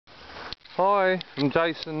Hi, I'm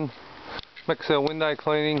Jason, Newcastle-Window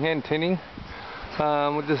cleaning and tinting.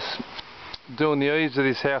 We're just doing the eaves of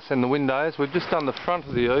this house and the windows. We've just done the front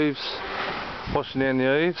of the eaves, washing down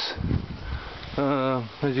the eaves.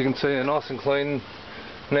 As you can see, they're nice and clean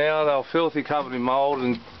now. They were filthy, covered in mould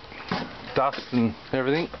and dust and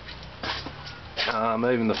everything.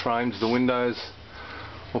 Even the frames of the windows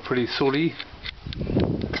were pretty sooty.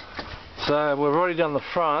 So we've already done the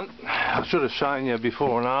front. I should have shown you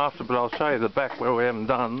before and after, but I'll show you the back where we haven't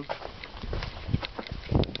done.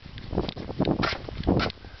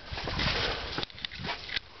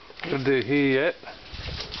 Gonna do here yet.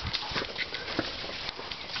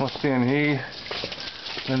 What's down here?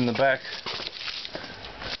 And in the back.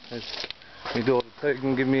 My daughter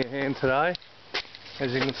can give me a hand today.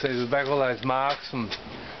 As you can see, there's back all those marks and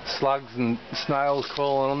slugs and snails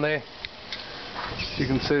crawling on there. You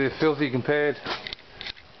can see they're filthy compared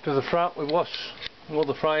to the front. We washed all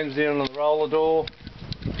the frames down on the roller door,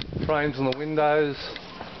 frames on the windows.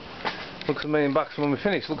 Looks $1 million when we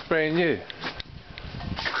finish. Looks brand new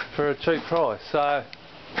for a cheap price. So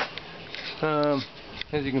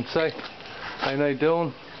as you can see, they need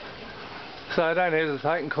doing. So don't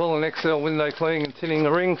hesitate and call an XL Window Cleaning and Tinting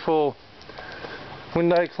a ring for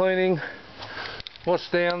window cleaning, wash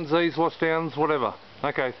downs, eaves wash downs, whatever.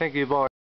 Okay, thank you, bye.